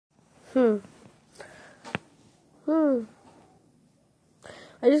Hmm.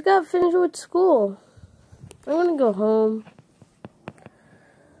 I just got finished with school. I want to go home.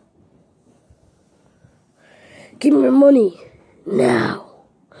 Give me your money. Now.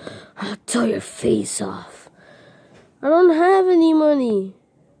 I'll tear your face off. I don't have any money.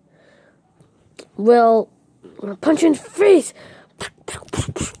 Well, I'm gonna punch you in the face.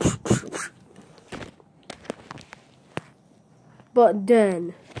 But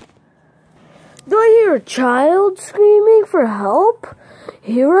then, do I hear a child screaming for help?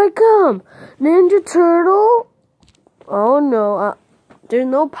 Here I come, Ninja Turtle. Oh no, there's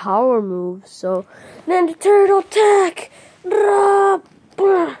no power move, so Ninja Turtle attack.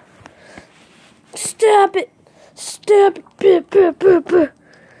 Stab it. Stab it.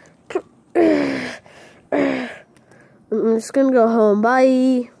 I'm just gonna go home.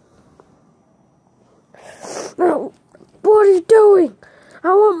 Bye. No, what are you doing? I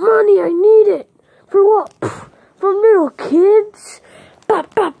want money. I need it. For what? From little kids?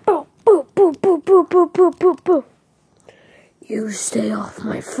 You stay off,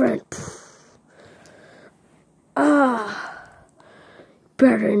 my friend.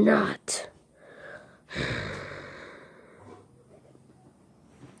 Better not.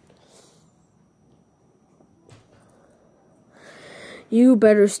 You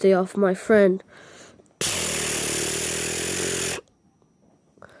better stay off, my friend.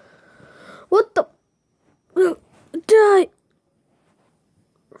 What the? Die!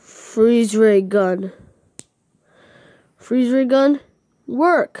 Freeze ray gun. Freeze ray gun?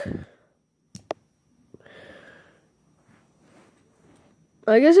 Work.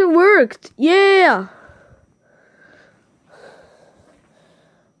 I guess it worked. Yeah!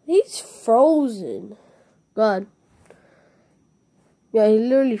 He's frozen. God. Yeah, he's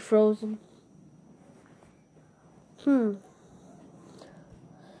literally frozen.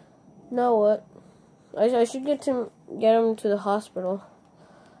 Now what? I should get him to the hospital.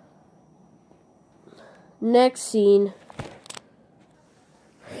 Next scene.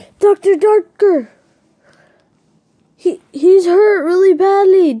 Dr. Darker! He's hurt really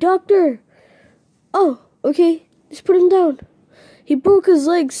badly, doctor. Oh, okay. Just put him down. He broke his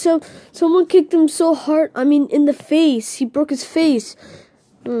leg, so someone kicked him so hard. I mean, in the face. He broke his face.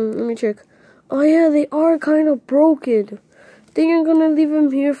 Let me check. Oh yeah, they are kind of broken. I think I'm gonna leave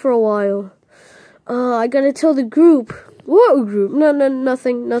him here for a while. I gotta tell the group. What group? No,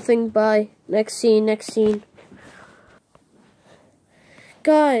 nothing. Bye. Next scene.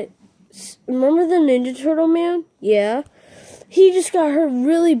 Guys, remember the Ninja Turtle man? Yeah. He just got hurt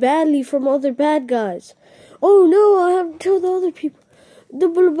really badly from other bad guys. Oh no, I have to tell the other people. The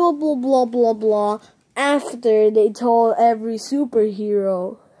blah. After they told every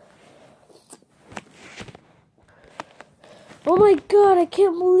superhero. Oh my god, I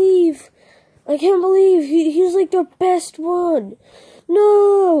can't believe he's like the best one.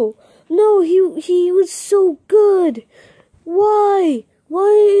 No, he was so good. Why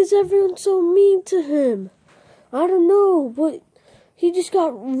is everyone so mean to him? I don't know, but he just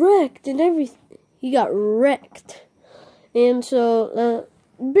got wrecked and everything. He got wrecked. And so,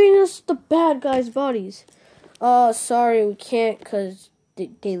 bring us the bad guys' bodies. Sorry, we can't because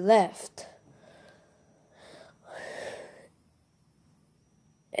they left.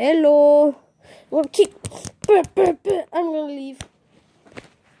 Hello. I'm gonna leave.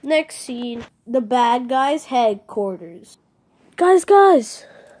 Next scene. The bad guys' headquarters. Guys.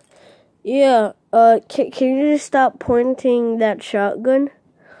 Yeah, can you just stop pointing that shotgun?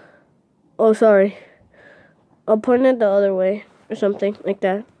 Oh, sorry. I'll point it the other way. Or something like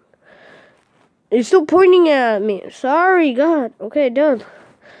that. You're still pointing at me. Sorry, God. Okay, done.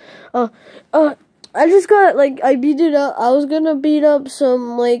 I just got, I beat it up. I was gonna beat up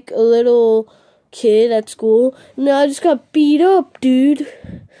some, a little kid at school. No, I just got beat up, dude.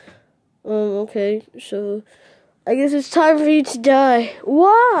 Okay, so I guess it's time for you to die.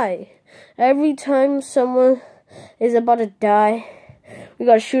 Why? Every time someone is about to die, we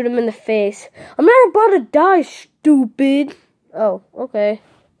gotta shoot him in the face. I'm not about to die, stupid. Oh, okay.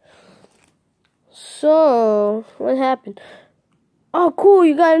 So, what happened? Oh, cool,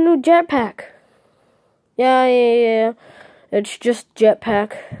 you got a new jetpack. Yeah. It's just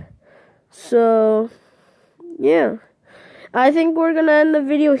jetpack. So, yeah. I think we're gonna end the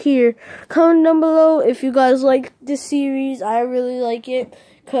video here. Comment down below if you guys like this series. I really like it.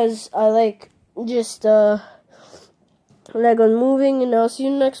 Because I like just, Lego moving. And I'll see you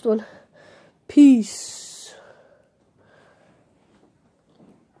in the next one. Peace.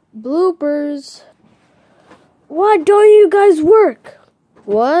 Bloopers. Why don't you guys work?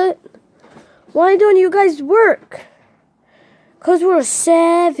 What? Why don't you guys work? 'Cause we're a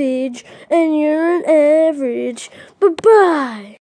savage and you're an average. Bye-bye.